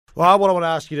Well, what I want to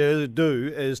ask you to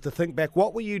do is to think back.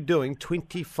 What were you doing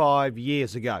 25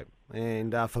 years ago?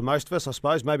 And for most of us, I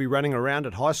suppose, maybe running around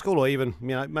at high school or even,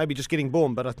 maybe just getting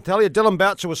born. But I can tell you, Dylan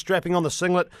Boucher was strapping on the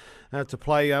singlet to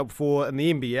play for in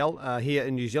the NBL here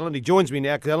in New Zealand. He joins me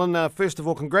now. Dylan, first of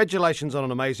all, congratulations on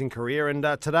an amazing career. And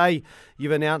today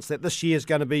you've announced that this year is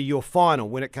going to be your final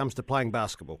when it comes to playing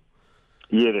basketball.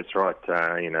 Yeah, that's right.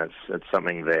 It's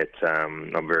something that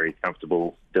I'm very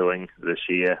comfortable doing this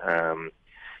year.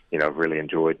 I've really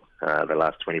enjoyed the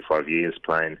last 25 years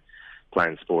playing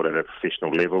sport at a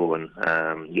professional level, and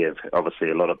obviously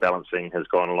a lot of balancing has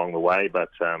gone along the way, but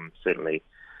certainly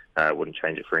wouldn't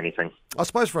change it for anything. I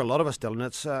suppose for a lot of us, Dylan,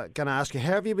 it's going to ask you,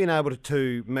 how have you been able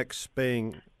to mix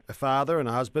being a father and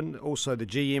a husband, also the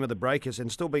GM of the Breakers, and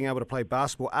still being able to play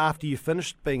basketball after you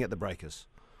finished being at the Breakers?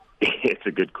 It's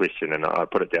a good question, and I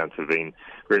put it down to being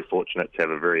very fortunate to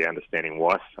have a very understanding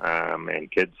wife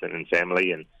and kids and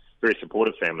family, and very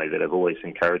supportive family that have always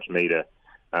encouraged me to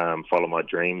follow my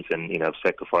dreams and have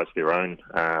sacrificed their own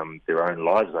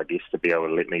lives, I guess, to be able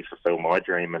to let me fulfill my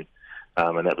dream, and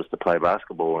that was to play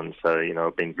basketball. And so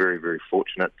I've been very, very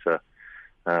fortunate to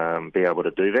be able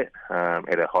to do that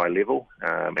at a high level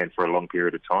and for a long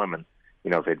period of time. And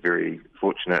I've had very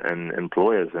fortunate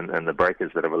employers and the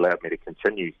Breakers that have allowed me to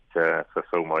continue to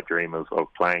fulfill my dream of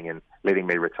playing and letting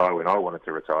me retire when I wanted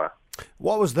to retire.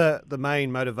 What was the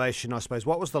main motivation, I suppose?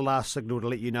 What was the last signal to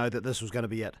let you know that this was going to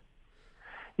be it?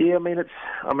 Yeah,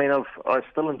 I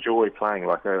still enjoy playing.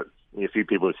 Like a few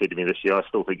people have said to me this year, I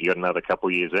still think you got another couple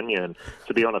of years in you. And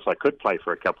to be honest, I could play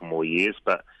for a couple more years,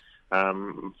 but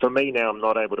for me now, I'm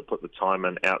not able to put the time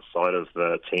in outside of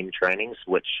the team trainings,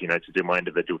 which, to do my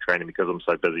individual training because I'm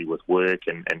so busy with work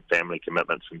and family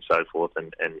commitments and so forth.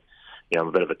 And I'm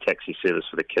a bit of a taxi service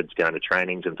for the kids going to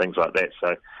trainings and things like that.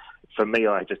 So for me,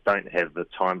 I just don't have the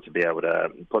time to be able to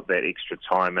put that extra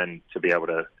time in to be able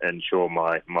to ensure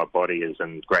my body is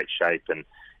in great shape and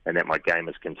that my game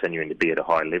is continuing to be at a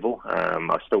high level.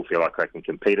 I still feel like I can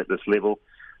compete at this level.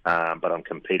 But I'm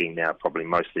competing now probably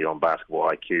mostly on basketball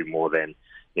IQ more than,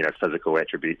 physical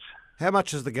attributes. How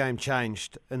much has the game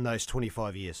changed in those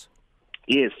 25 years?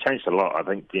 Yeah, it's changed a lot. I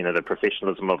think, the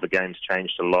professionalism of the game's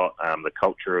changed a lot. The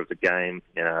culture of the game,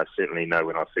 I certainly know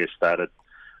when I first started,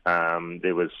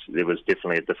 there was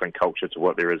definitely a different culture to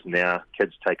what there is now.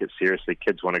 Kids take it seriously.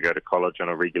 Kids want to go to college on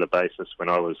a regular basis. When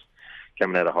I was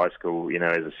coming out of high school,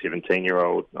 as a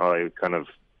 17-year-old, I kind of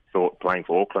thought playing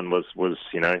for Auckland was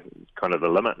kind of the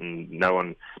limit, and no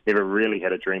one never really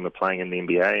had a dream of playing in the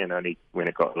NBA. And only when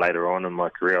it got later on in my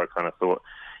career, I kind of thought,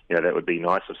 that would be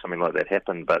nice if something like that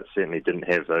happened, but certainly didn't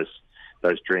have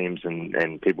those dreams.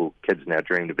 And kids now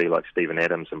dream to be like Steven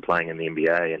Adams and playing in the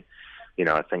NBA. And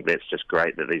I think that's just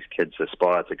great that these kids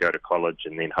aspire to go to college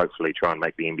and then hopefully try and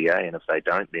make the NBA. And if they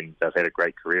don't, then they've had a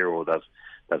great career, or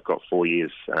they've got 4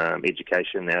 years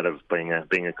education out of being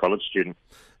a college student.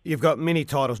 You've got many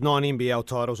titles, 9 NBL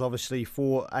titles, obviously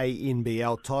 4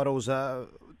 ANBL titles. Are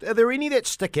there any that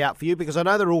stick out for you? Because I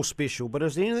know they're all special, but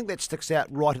is there anything that sticks out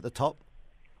right at the top?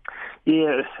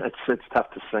 Yeah, it's tough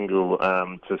to single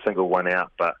one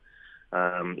out, but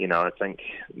I think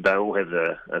they all have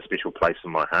a special place in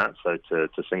my heart. So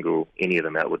to single any of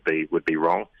them out would be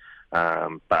wrong.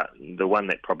 But the one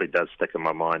that probably does stick in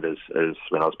my mind is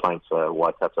when I was playing for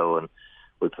Waikato and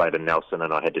we played in Nelson,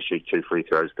 and I had to shoot 2 free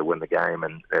throws to win the game,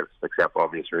 and that sticks out for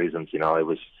obvious reasons. I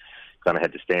was kind of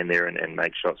had to stand there and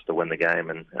make shots to win the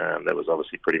game, and that was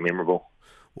obviously pretty memorable.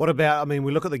 What about, we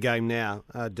look at the game now,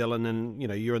 Dylan, and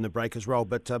you're in the Breakers role,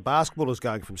 but basketball is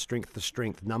going from strength to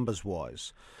strength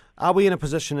numbers-wise. Are we in a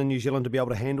position in New Zealand to be able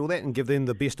to handle that and give them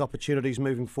the best opportunities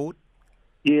moving forward?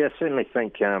 Yeah, I certainly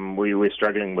think we're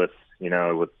struggling with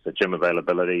the gym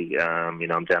availability.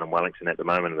 I'm down in Wellington at the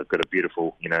moment, and they've got a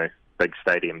beautiful, big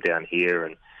stadium down here,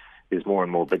 and there's more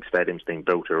and more big stadiums being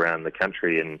built around the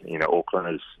country, and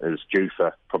Auckland is due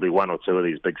for probably 1 or 2 of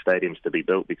these big stadiums to be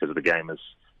built because of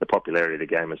the popularity of the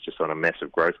game is just on a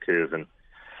massive growth curve, and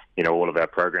all of our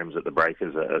programs at the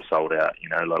Breakers are sold out.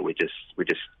 We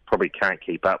just probably can't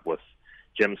keep up with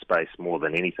gym space more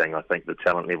than anything. I think the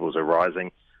talent levels are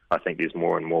rising. I think there's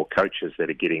more and more coaches that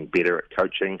are getting better at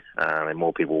coaching, and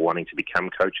more people wanting to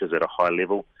become coaches at a high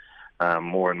level.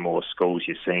 More and more schools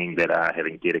you're seeing that are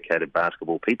having dedicated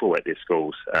basketball people at their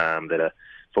schools that are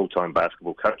full-time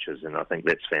basketball coaches, and I think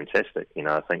that's fantastic.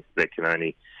 I think that can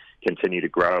only continue to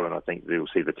grow, and I think we'll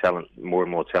see the talent, more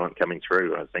and more talent coming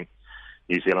through. I think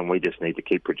New Zealand, we just need to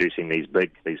keep producing these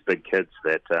big kids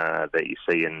that you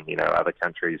see in other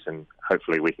countries, and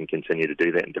hopefully we can continue to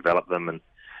do that and develop them. And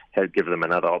give them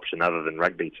another option other than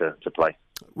rugby to play.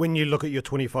 When you look at your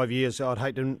 25 years, I'd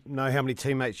hate to know how many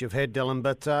teammates you've had, Dylan,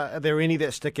 but are there any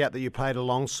that stick out that you played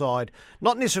alongside,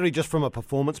 not necessarily just from a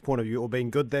performance point of view or being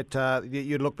good, that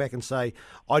you'd look back and say,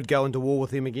 I'd go into war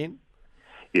with him again?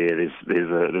 Yeah,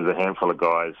 there's a handful of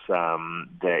guys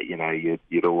that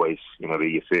you'd always be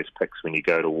your first picks when you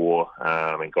go to war,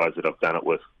 and guys that I've done it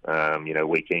with,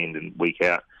 week in and week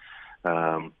out.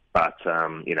 But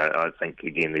I think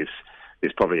again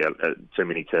there's probably too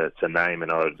many to name,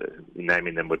 and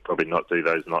naming them would probably not do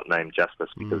those not named justice,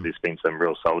 because there's been some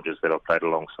real soldiers that I've played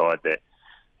alongside that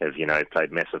have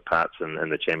played massive parts in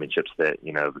the championships that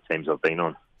the teams I've been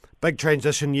on. Big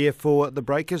transition year for the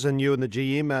Breakers, and you and the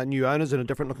GM, new owners and a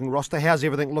different looking roster. How's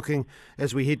everything looking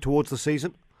as we head towards the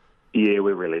season? Yeah,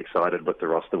 we're really excited with the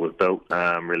roster we've built.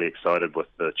 Really excited with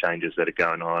the changes that are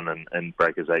going on in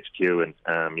Breakers HQ, and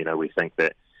we think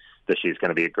that this year's going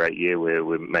to be a great year.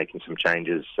 We're making some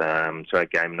changes to our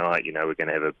game night. We're going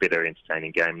to have a better,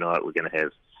 entertaining game night. We're going to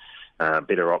have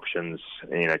better options,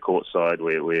 courtside.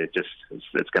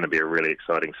 It's going to be a really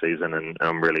exciting season, and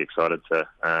I'm really excited to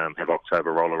have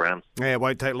October roll around. Yeah, it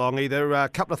won't take long either. A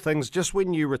couple of things. Just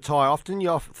when you retire, often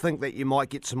you think that you might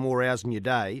get some more hours in your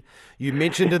day. You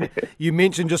mentioned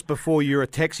just before you're a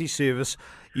taxi service,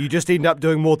 you just end up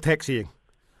doing more taxiing.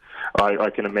 I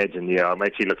can imagine, yeah. I'm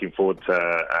actually looking forward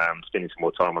to spending some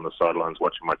more time on the sidelines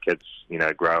watching my kids,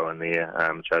 grow in their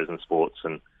chosen sports.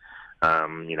 And,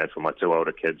 for my two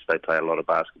older kids, they play a lot of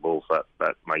basketball,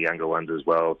 but my younger ones as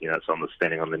well, it's on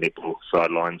standing on the netball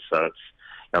sidelines. So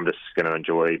I'm just going to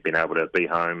enjoy being able to be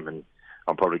home, and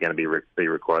I'm probably going to be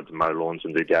required to mow lawns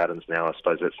and do gardens now. I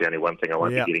suppose that's the only one thing I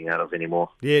won't be getting out of anymore.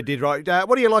 Yeah, did right.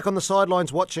 What do you like on the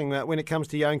sidelines watching when it comes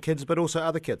to your own kids, but also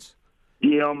other kids?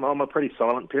 Yeah, I'm a pretty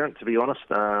silent parent, to be honest.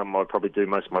 I probably do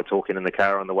most of my talking in the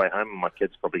car on the way home, and my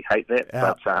kids probably hate that.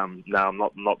 Yeah. But no, I'm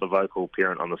not the vocal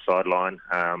parent on the sideline.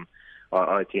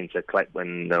 I tend to clap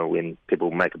when people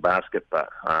make a basket, but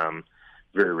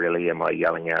very rarely am I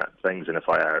yelling out things. And if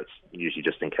I are, it's usually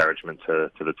just encouragement to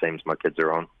the teams my kids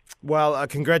are on. Well,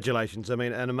 congratulations. I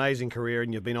mean, an amazing career,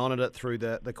 and you've been honoured it through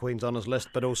the Queen's Honours list,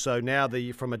 but also now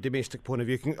from a domestic point of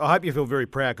view. I hope you feel very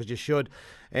proud, because you should,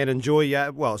 and enjoy,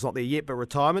 it's not there yet, but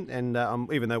retirement, and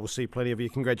even though we'll see plenty of you,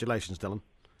 congratulations, Dylan.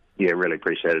 Yeah, really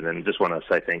appreciate it, and just want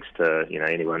to say thanks to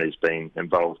anyone who's been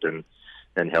involved in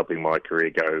helping my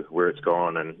career go where it's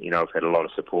gone. And I've had a lot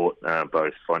of support,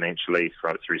 both financially,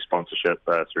 through sponsorship,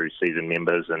 through season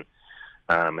members, and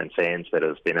fans that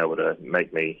have been able to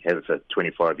make me have a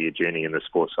 25-year journey in the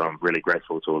sport. So I'm really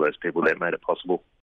grateful to all those people that made it possible.